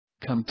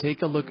Come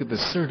take a look at the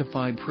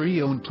certified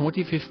pre-owned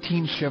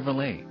 2015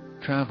 Chevrolet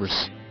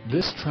Traverse.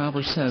 This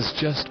Traverse has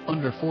just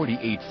under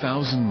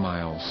 48,000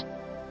 miles.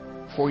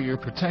 For your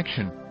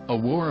protection, a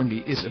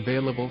warranty is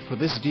available for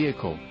this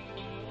vehicle.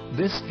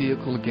 This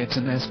vehicle gets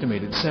an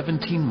estimated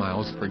 17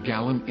 miles per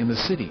gallon in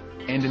the city,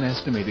 and an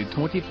estimated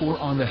 24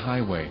 on the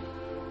highway.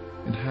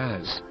 It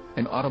has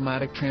an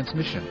automatic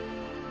transmission.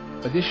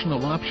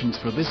 Additional options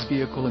for this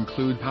vehicle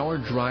include power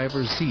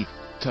driver's seat,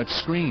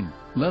 touchscreen,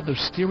 leather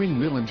steering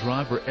wheel and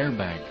driver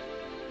airbag.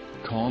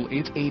 Call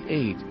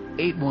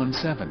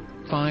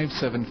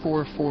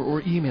 888-817-5744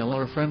 or email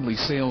our friendly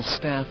sales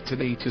staff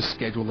today to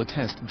schedule a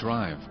test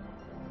drive.